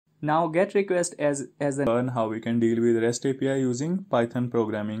Now get request as learn how we can deal with REST API using Python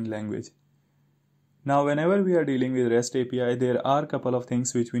programming language. Now whenever we are dealing with REST API, there are a couple of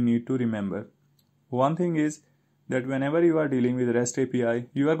things which we need to remember. One thing is that whenever you are dealing with REST API,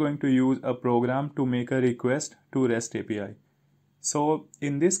 you are going to use a program to make a request to REST API. So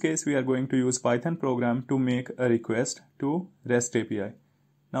in this case, we are going to use Python program to make a request to REST API.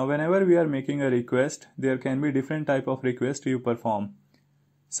 Now whenever we are making a request, there can be different type of request you perform,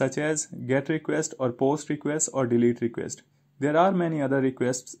 such as GET request or POST request or DELETE request. There are many other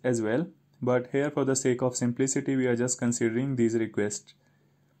requests as well, but here for the sake of simplicity, we are just considering these requests.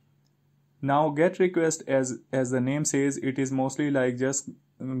 Now GET request, as the name says, it is mostly like just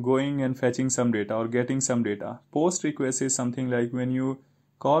going and fetching some data or getting some data. POST request is something like when you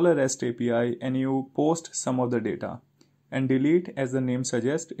call a REST API and you post some of the data. And delete, as the name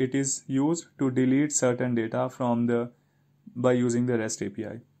suggests, it is used to delete certain data by using the REST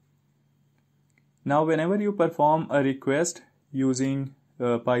API. Now whenever you perform a request using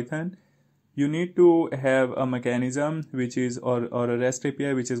Python, you need to have a mechanism which is or a REST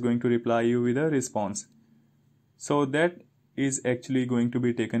API which is going to reply you with a response. So that is actually going to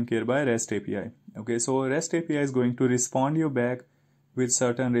be taken care by REST API. Okay, so REST API is going to respond you back with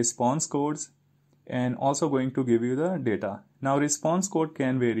certain response codes and also going to give you the data. Now response code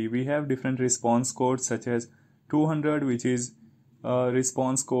can vary. We have different response codes such as 200, which is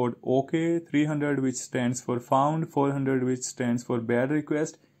response code OK, 300 which stands for found, 400 which stands for bad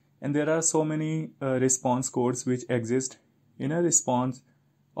request, and there are so many response codes which exist in a response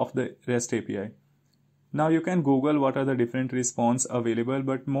of the REST API. Now you can Google what are the different response available,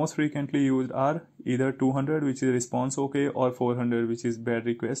 but most frequently used are either 200 which is response OK or 400 which is bad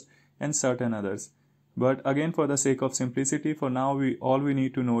request and certain others. But again, for the sake of simplicity, for now all we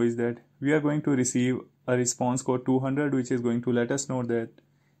need to know is that we are going to receive a response code 200 which is going to let us know that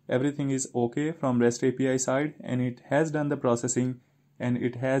everything is okay from REST API side and it has done the processing and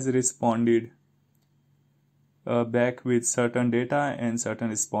it has responded back with certain data and certain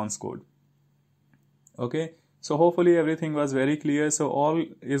response code. Okay, so hopefully everything was very clear. So all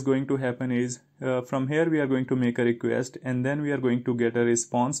is going to happen is from here we are going to make a request and then we are going to get a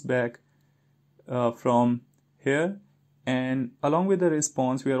response back from here, and along with the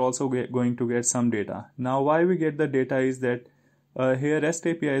response we are also going to get some data. Now why we get the data is that here REST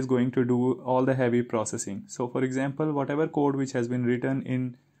API is going to do all the heavy processing. So for example, whatever code which has been written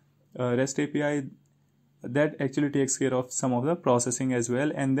in REST API, that actually takes care of some of the processing as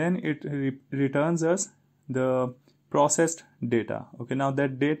well, and then it returns us the processed data. Okay, now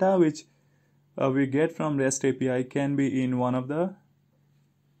that data which we get from REST API can be in one of the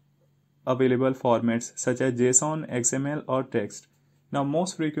available formats such as JSON, XML or text. Now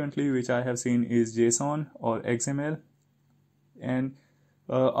most frequently which I have seen is JSON or XML, and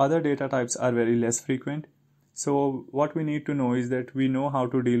other data types are very less frequent. So what we need to know is that we know how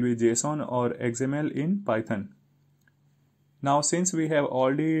to deal with JSON or XML in Python. Now since we have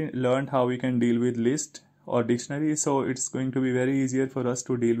already learned how we can deal with list or dictionary, so it's going to be very easier for us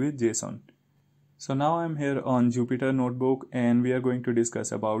to deal with JSON. So now I'm here on Jupyter Notebook and we are going to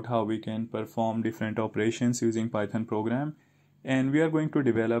discuss about how we can perform different operations using Python program, and we are going to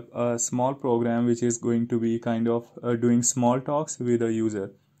develop a small program which is going to be kind of doing small talks with a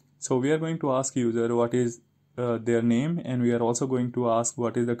user. So we are going to ask user what is their name, and we are also going to ask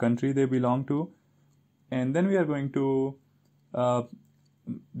what is the country they belong to, and then we are going to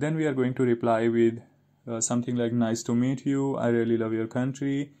reply with something like nice to meet you, I really love your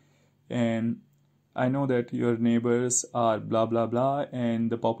country, and I know that your neighbors are blah blah blah,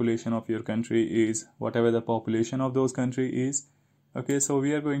 and the population of your country is whatever the population of those country is. Okay, so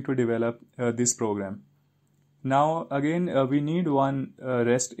we are going to develop this program. Now again we need one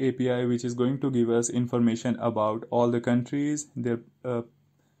REST API which is going to give us information about all the countries,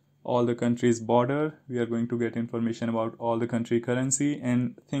 all the countries' border. We are going to get information about all the country currency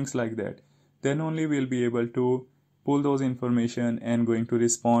and things like that. Then only we'll be able to pull those information and going to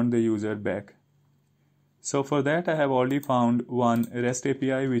respond the user back. So for that I have already found one REST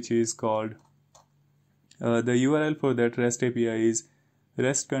API which is called the URL for that REST API is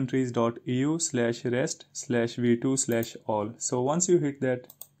restcountries.eu/rest/v2/all. So once you hit that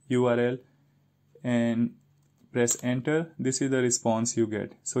URL and press enter, this is the response you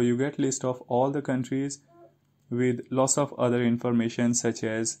get. So you get list of all the countries with lots of other information such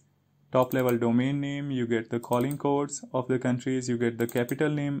as top level domain name, you get the calling codes of the countries, you get the capital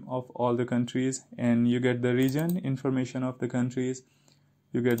name of all the countries, and you get the region information of the countries,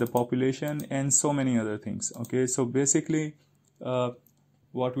 you get the population and so many other things. Okay, so basically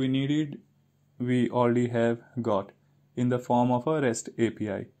what we needed we already have got in the form of a REST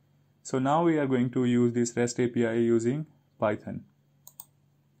API. So now we are going to use this REST API using Python.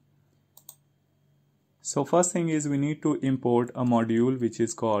 So first thing is we need to import a module which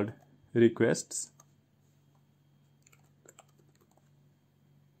is called requests.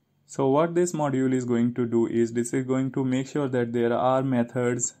 So what this module is going to do is this is going to make sure that there are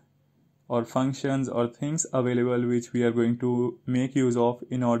methods or functions or things available which we are going to make use of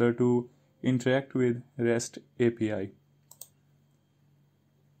in order to interact with REST API.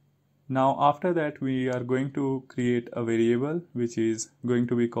 Now after that we are going to create a variable which is going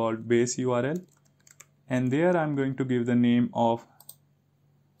to be called base URL, and there I'm going to give the name of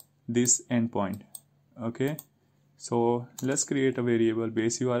this endpoint. Okay, so let's create a variable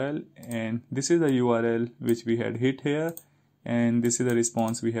base URL, and this is the URL which we had hit here, and this is the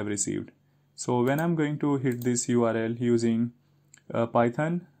response we have received. So when I'm going to hit this URL using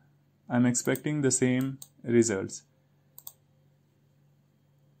Python, I'm expecting the same results.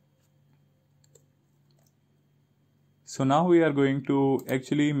 So now we are going to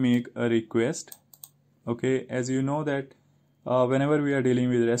actually make a request. Okay, as you know that whenever we are dealing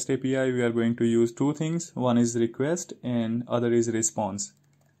with REST API, we are going to use two things. One is request and other is response.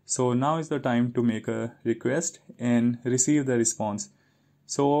 So now is the time to make a request and receive the response.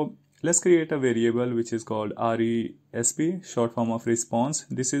 So let's create a variable which is called RESP, short form of response.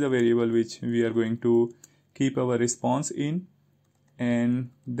 This is a variable which we are going to keep our response in, and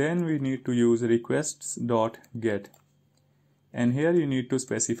then we need to use requests.get, and here you need to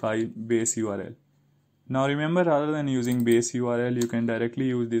specify base URL. Now remember, rather than using base URL, you can directly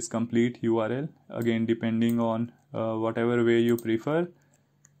use this complete URL, again depending on whatever way you prefer.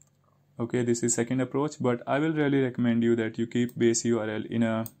 Okay, this is second approach, but I will really recommend you that you keep base URL in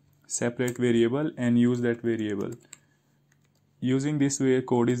a separate variable and use that variable. Using this way,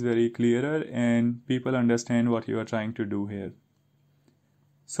 code is very clearer and people understand what you are trying to do here.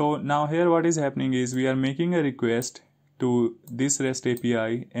 So now here what is happening is we are making a request to this REST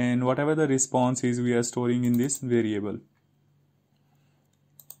API, and whatever the response is we are storing in this variable.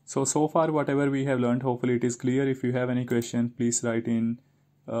 So far whatever we have learned, hopefully it is clear. If you have any question, please write in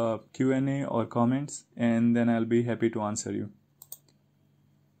Q&A or comments, and then I'll be happy to answer you.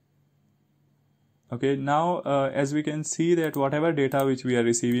 Okay, now as we can see that whatever data which we are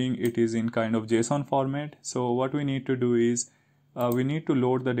receiving, it is in kind of JSON format. So what we need to do is we need to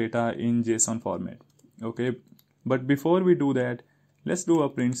load the data in JSON format. Okay, but before we do that, let's do a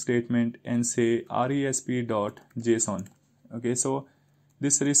print statement and say resp.json. Okay, so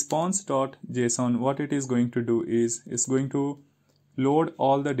this response.json, what it is going to do is it's going to load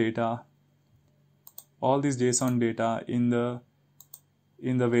all the data, all this JSON data in the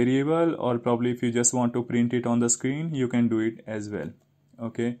variable, or probably if you just want to print it on the screen, you can do it as well.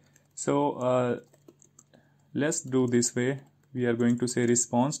 Okay, so let's do this way. We are going to say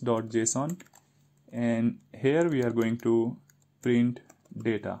response.json, and here we are going to print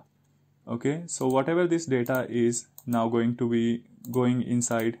data. Okay, so whatever this data is now going to be going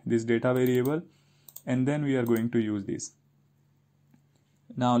inside this data variable, and then we are going to use this.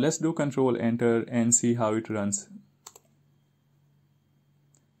 Now let's do Control Enter and see how it runs.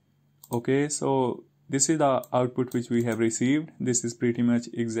 Okay, so this is the output which we have received. This is pretty much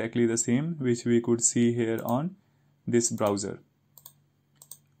exactly the same which we could see here on this browser.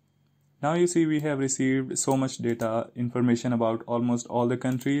 Now you see we have received so much data, information about almost all the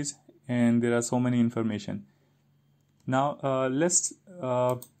countries, and there are so many information. Now let's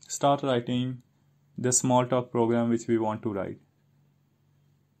start writing the small talk program which we want to write.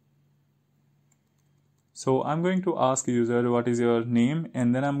 So I'm going to ask user what is your name,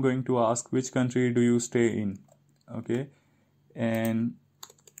 and then I'm going to ask which country do you stay in. Okay, and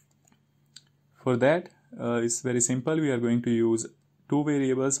for that it's very simple. We are going to use two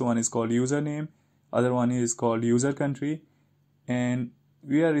variables. One is called username, other one is called user country, and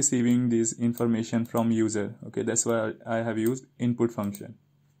we are receiving this information from user. Okay, that's why I have used input function.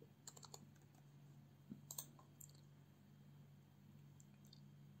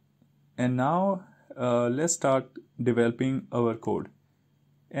 And now let's start developing our code.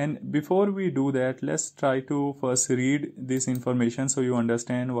 And before we do that, let's try to first read this information so you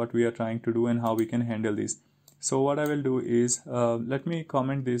understand what we are trying to do and how we can handle this. So what I will do is let me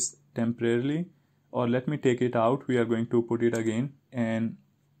comment this temporarily, or let me take it out. We are going to put it again, and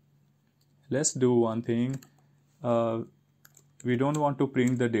let's do one thing. We don't want to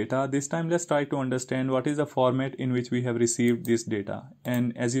print the data this time. Let's try to understand what is the format in which we have received this data.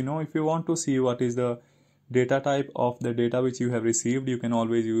 And as you know, if you want to see what is the data type of the data which you have received, you can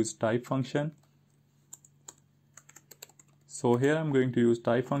always use type function. So here I'm going to use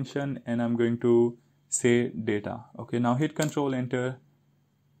type function, and I'm going to say data. Okay, now hit Control Enter,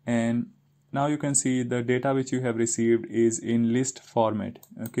 and now you can see the data which you have received is in list format.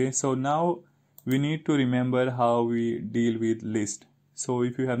 Okay, so now we need to remember how we deal with list. So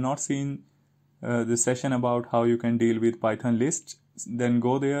if you have not seen the session about how you can deal with Python lists, then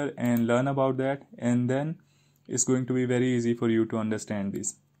go there and learn about that, and then it's going to be very easy for you to understand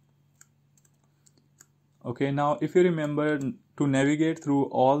this. Okay, now if you remember, to navigate through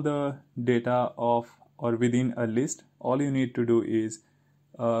all the data of or within a list, all you need to do is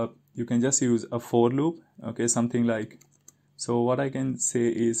you can just use a for loop. Okay, something like, so what I can say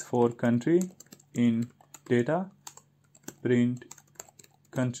is for country in data print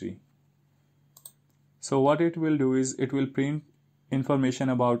country. So what it will do is it will print information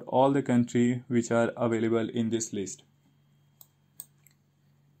about all the country which are available in this list.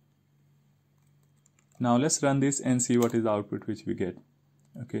 Now let's run this and see what is the output which we get.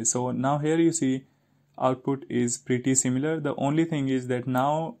 Okay, so now here you see output is pretty similar. The only thing is that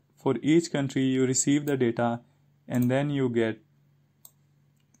now for each country you receive the data and then you get,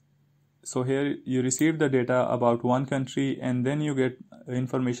 so here you receive the data about one country and then you get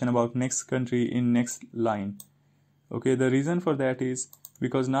information about next country in next line. Okay, the reason for that is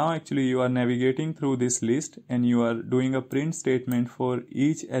because now actually you are navigating through this list and you are doing a print statement for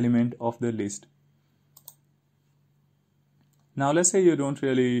each element of the list. Now let's say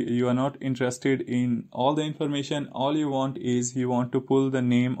you are not interested in all the information. All you want is you want to pull the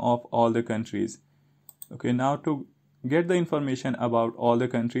name of all the countries. Okay, now to get the information about all the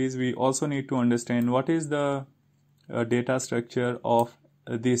countries, we also need to understand what is the data structure of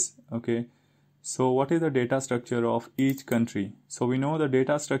this. Okay, so what is the data structure of each country? So we know the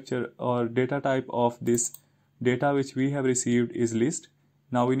data structure or data type of this data which we have received is list.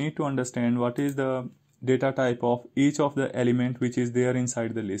 Now we need to understand what is the data type of each of the element which is there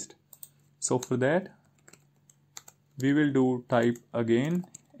inside the list. So for that we will do type again,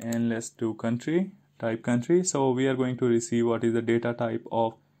 and let's do country, type country. So we are going to receive what is the data type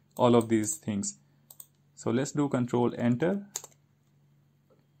of all of these things. So let's do control enter,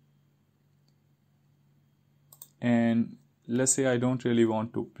 and let's say I don't really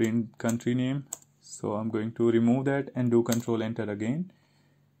want to print country name, so I'm going to remove that and do control enter again.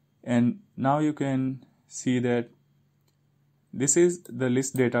 And now you can see that this is the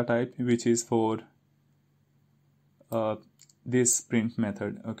list data type which is for this print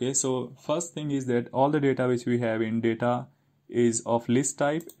method. Okay, so first thing is that all the data which we have in data is of list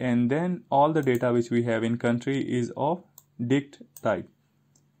type, and then all the data which we have in country is of dict type.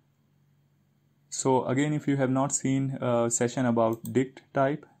 So again, if you have not seen a session about dict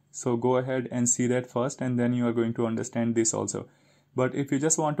type, so go ahead and see that first, and then you are going to understand this also. But if you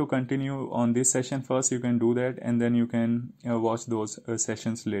just want to continue on this session first, you can do that, and then you can watch those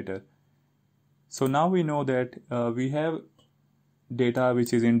sessions later. So now we know that we have data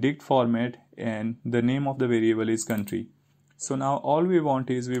which is in dict format and the name of the variable is country. So now all we want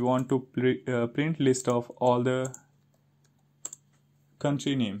is we want to print list of all the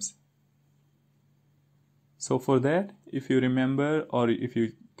country names. So for that, if you remember, or if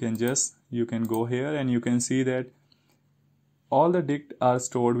you can just, you can go here and you can see that all the dict are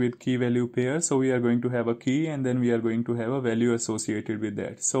stored with key value pair. So we are going to have a key and then we are going to have a value associated with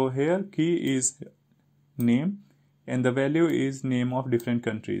that. So here key is name and the value is name of different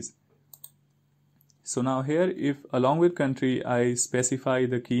countries. So now here, if along with country I specify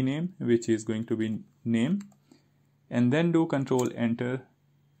the key name, which is going to be name, and then do control enter,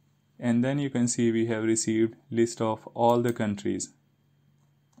 and then you can see we have received list of all the countries.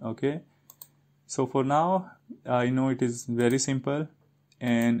 Okay, so for now I know it is very simple,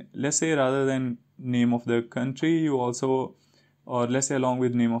 and let's say rather than name of the country you also, or let's say along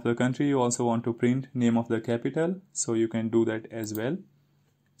with name of the country you also want to print name of the capital, so you can do that as well.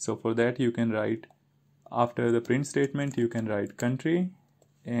 So for that you can write, after the print statement you can write country,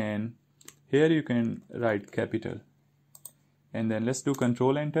 and here you can write capital, and then let's do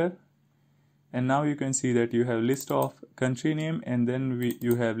control enter, and now you can see that you have list of country name and then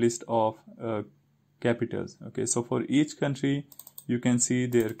you have list of capitals. Okay, so for each country you can see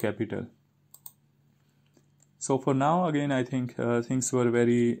their capital. So for now, again, I think things were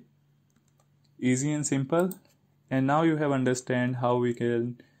very easy and simple, and now you have understand how we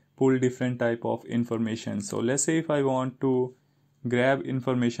can pull different type of information. So let's say if I want to grab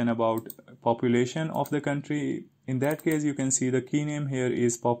information about population of the country, in that case you can see the key name here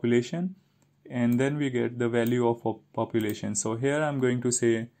is population, and then we get the value of population. So here I'm going to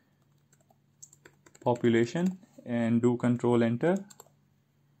say population and do control enter,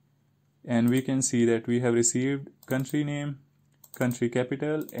 and we can see that we have received country name, country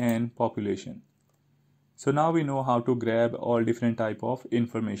capital and population. So now we know how to grab all different type of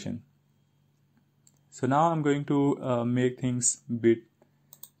information. So now I'm going to make things bit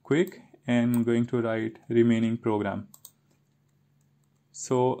quick and I'm going to write remaining program.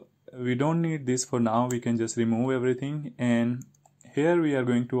 So we don't need this for now, we can just remove everything, and here we are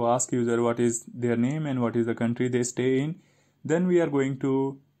going to ask user what is their name and what is the country they stay in. Then we are going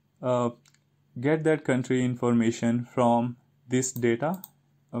to get that country information from this data,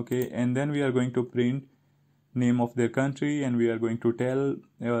 okay, and then we are going to print name of their country, and we are going to tell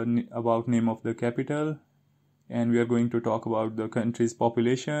about name of the capital, and we are going to talk about the country's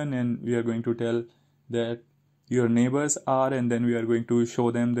population, and we are going to tell that your neighbors are, and then we are going to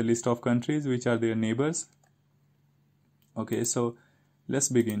show them the list of countries which are their neighbors. Okay, so let's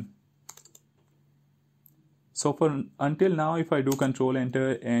begin. So until now, if I do control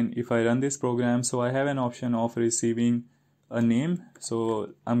enter and if I run this program, so I have an option of receiving a name.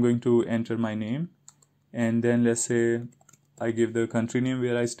 So I'm going to enter my name, and then let's say I give the country name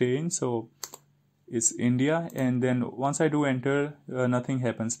where I stay in, so it's India, and then once I do enter, nothing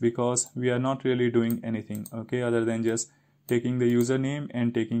happens because we are not really doing anything, okay, other than just taking the username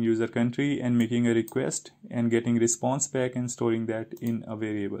and taking user country and making a request and getting response back and storing that in a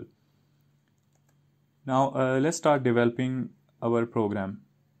variable. Now let's start developing our program.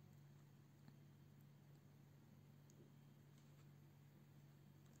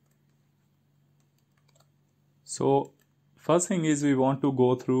 So first thing is we want to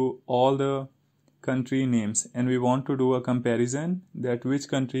go through all the country names and we want to do a comparison that which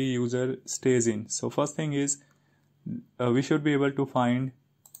country user stays in. So first thing is we should be able to find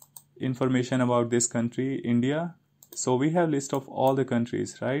information about this country, India. So we have list of all the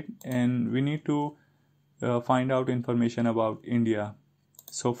countries, right? And we need to find out information about India.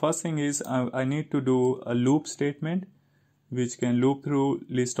 So first thing is I need to do a loop statement which can loop through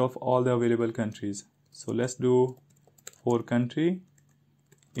list of all the available countries. So let's do for country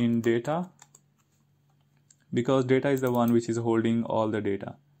in data, because data is the one which is holding all the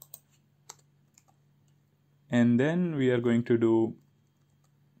data. And then we are going to do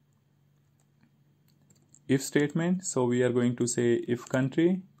if statement. So we are going to say if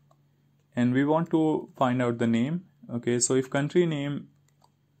country, and we want to find out the name. Okay, so if country name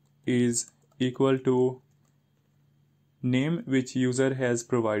is equal to name which user has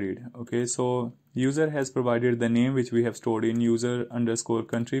provided. Okay, so user has provided the name which we have stored in user underscore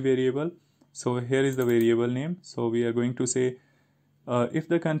country variable. So here is the variable name. So we are going to say if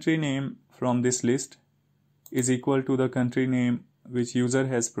the country name from this list is equal to the country name which user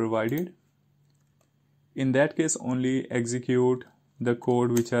has provided, in that case only execute the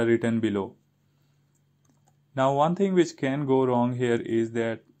code which are written below. Now one thing which can go wrong here is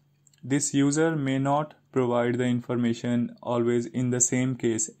that this user may not provide the information always in the same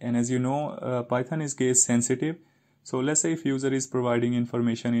case, and as you know Python is case sensitive. So let's say if user is providing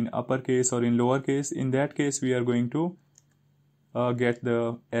information in uppercase or in lowercase, in that case we are going to get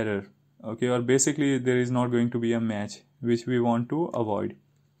the error, okay, or basically there is not going to be a match, which we want to avoid.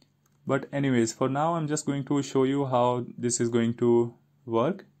 But anyways, for now I'm just going to show you how this is going to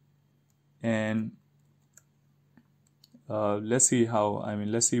work, and let's see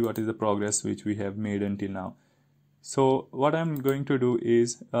what is the progress which we have made until now. So what I'm going to do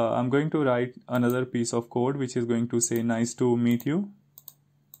is I'm going to write another piece of code which is going to say nice to meet you,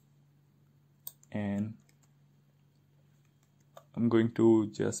 and I'm going to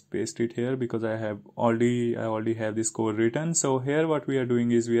just paste it here because I already have this code written. So here what we are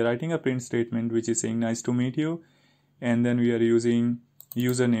doing is we are writing a print statement which is saying nice to meet you, and then we are using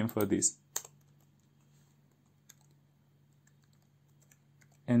username for this.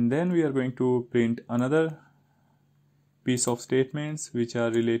 And then we are going to print another piece of statements which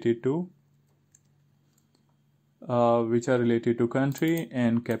are related to country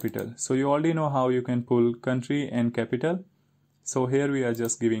and capital. So you already know how you can pull country and capital. So here we are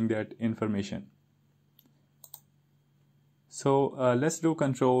just giving that information. So let's do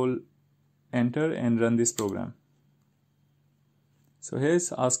control enter and run this program. So here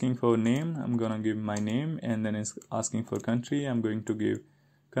it's asking for name. I'm gonna give my name, and then it's asking for country. I'm going to give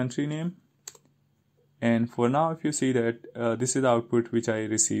country name. And for now, if you see that this is the output which I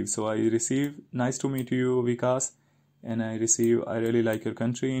received. So I receive nice to meet you, Vikas, and I receive I really like your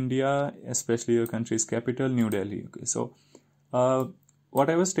country, India, especially your country's capital, New Delhi. Okay, so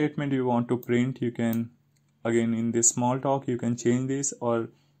whatever statement you want to print, you can again in this small talk you can change this, or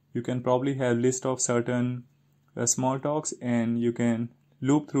you can probably have list of certain small talks and you can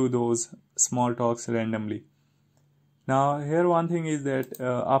loop through those small talks randomly. Now here one thing is that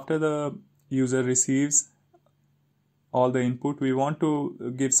after the user receives all the input, we want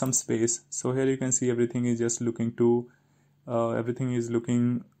to give some space. So here you can see everything is just looking to everything is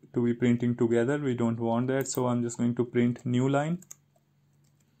looking to be printing together. We don't want that, so I'm just going to print new line.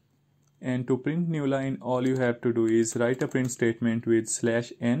 And to print new line, all you have to do is write a print statement with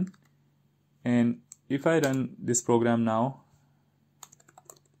 /n. And if I run this program now,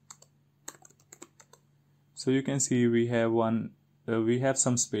 so you can see we have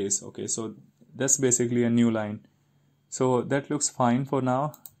some space. Okay, so that's basically a new line. So that looks fine for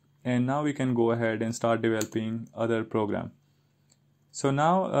now, and now we can go ahead and start developing other program. So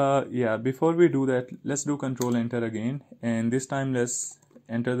now before we do that, let's do Control Enter again, and this time let's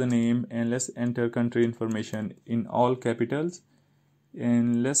enter the name and let's enter country information in all capitals,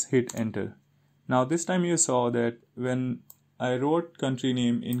 and let's hit enter. Now this time you saw that when I wrote country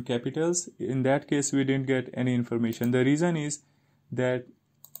name in capitals, in that case we didn't get any information. The reason is that,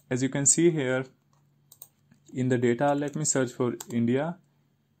 as you can see here in the data, let me search for India,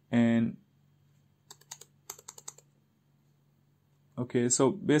 and okay,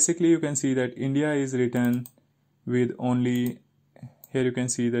 so basically you can see that India is written with only, here you can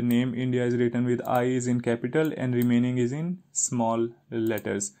see the name India is written with I is in capital and remaining is in small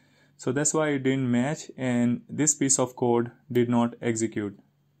letters. So that's why it didn't match, and this piece of code did not execute.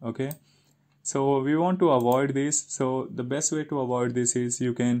 Okay, so we want to avoid this. So the best way to avoid this is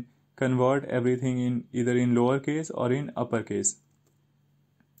you can convert everything in either in lowercase or in uppercase.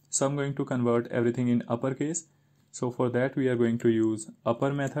 So I'm going to convert everything in uppercase. So for that we are going to use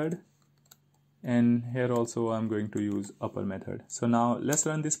upper method, and here also I'm going to use upper method. So now let's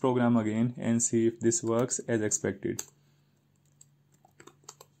run this program again and see if this works as expected.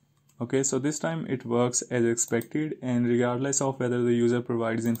 Okay, so this time it works as expected, and regardless of whether the user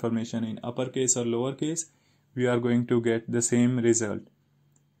provides information in uppercase or lowercase, we are going to get the same result.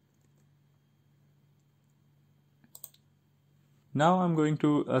 Now I'm going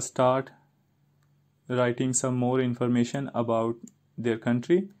to start writing some more information about their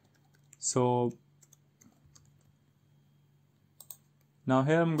country. So now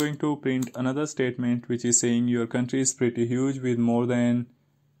here I'm going to print another statement which is saying your country is pretty huge with more than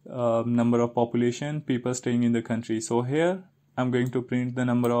number of population people staying in the country. So here I'm going to print the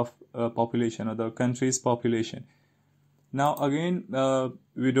number of population, or the country's population. Now again,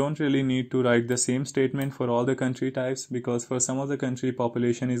 we don't really need to write the same statement for all the country types, because for some of the country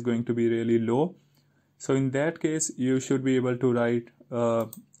population is going to be really low. So in that case you should be able to write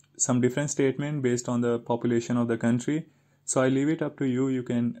some different statement based on the population of the country. So I leave it up to you. You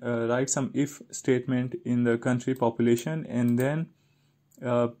can write some if statement in the country population, and then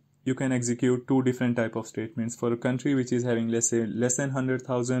you can execute two different type of statements for a country which is having, let's say, less than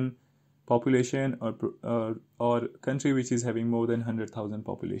 100,000 population, or country which is having more than 100,000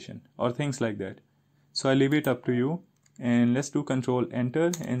 population, or things like that. So I leave it up to you, and let's do Control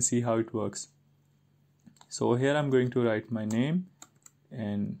Enter and see how it works. So here I'm going to write my name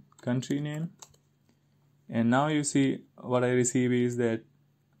and country name, and now you see what I receive is that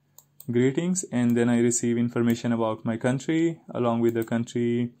greetings, and then I receive information about my country along with the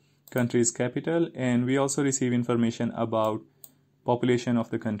country's capital, and we also receive information about population of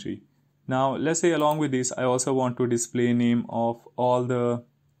the country. Now let's say along with this I also want to display name of all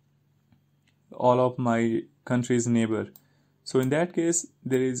of my country's neighbor. So in that case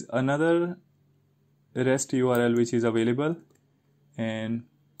there is another REST URL which is available, and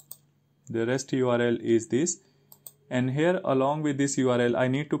the REST URL is this. And here along with this URL I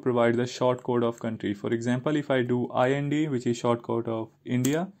need to provide the shortcode of country. For example, if I do IND, which is shortcode of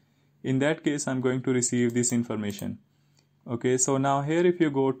India, in that case I'm going to receive this information. Okay, so now here if you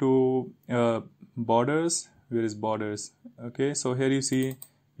go to borders, where is borders? Okay, so here you see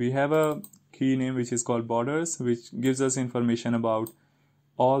we have a key name which is called borders, which gives us information about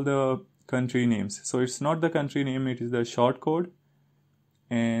all the country names. So it's not the country name, it is the shortcode.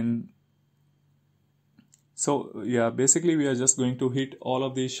 And so yeah, basically we are just going to hit all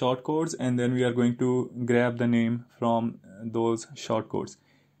of these shortcodes, and then we are going to grab the name from those shortcodes.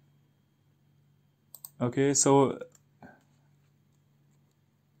 Okay, so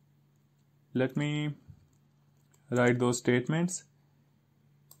let me write those statements,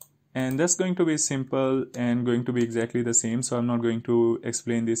 and that's going to be simple and going to be exactly the same, so I'm not going to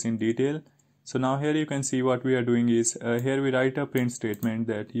explain this in detail. So now here you can see what we are doing is here we write a print statement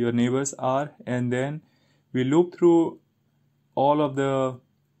that your neighbors are, and then we loop through all of the,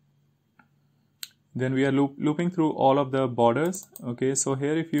 then we are looping through all of the borders. Okay, so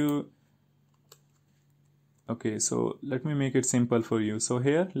here if you, okay, so let me make it simple for you. So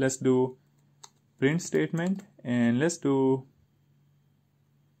here let's do print statement, and let's do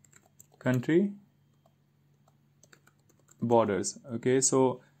country, borders. Okay,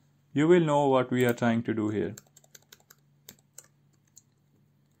 so you will know what we are trying to do here.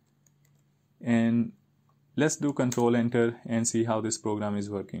 And let's do Control Enter and see how this program is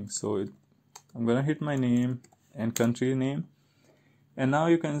working. So I'm gonna hit my name and country name, and now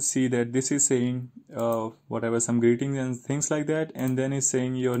you can see that this is saying whatever, some greetings and things like that, and then it's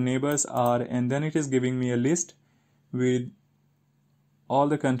saying your neighbors are, and then it is giving me a list with all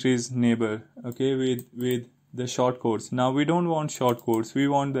the countries neighbor, okay, with the short codes. Now we don't want short codes, we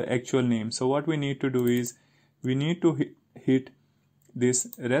want the actual name. So what we need to do is we need to hit this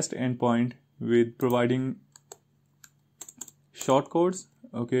REST endpoint with providing short codes.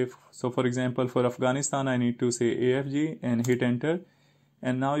 Okay, so for example, for Afghanistan I need to say AFG and hit enter,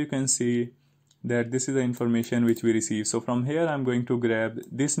 and now you can see that this is the information which we receive. So from here I'm going to grab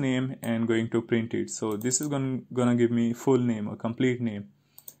this name and going to print it. So this is gonna give me full name, a complete name.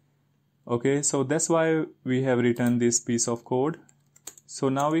 Okay, so that's why we have written this piece of code. So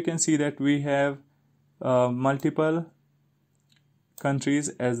now we can see that we have multiple countries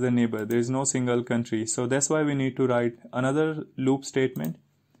as the neighbor. There is no single country, so that's why we need to write another loop statement.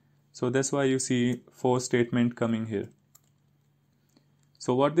 So that's why you see for statement coming here.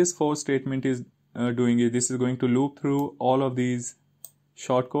 So what this for statement is doing is this is going to loop through all of these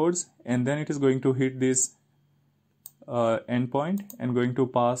short codes, and then it is going to hit this endpoint and going to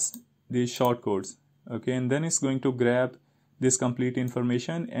pass these short codes. Okay, and then it's going to grab this complete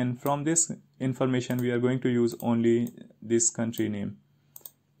information, and from this information we are going to use only this country name,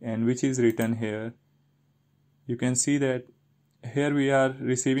 and which is written here. You can see that here we are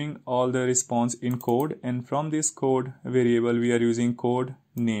receiving all the response in code, and from this code variable we are using code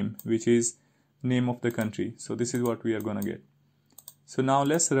name, which is name of the country. So this is what we are gonna get. So now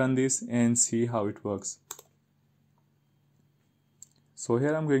let's run this and see how it works. So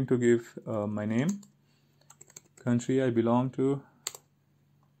here I'm going to give my name, country I belong to,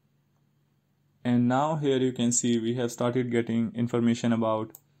 and now here you can see we have started getting information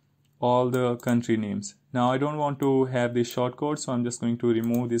about all the country names. Now I don't want to have this shortcode, so I'm just going to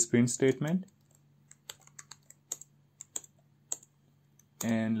remove this print statement,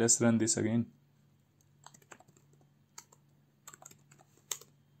 and let's run this again.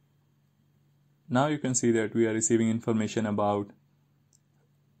 Now you can see that we are receiving information about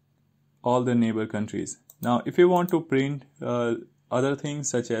all the neighbor countries. Now if you want to print other things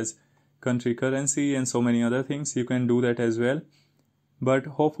such as country currency and so many other things, you can do that as well. But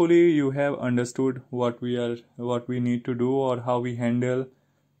hopefully you have understood what we need to do, or how we handle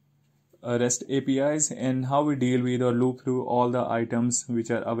REST APIs and how we deal with or loop through all the items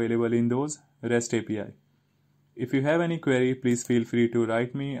which are available in those REST API. If you have any query, please feel free to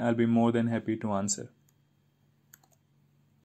write me. I'll be more than happy to answer.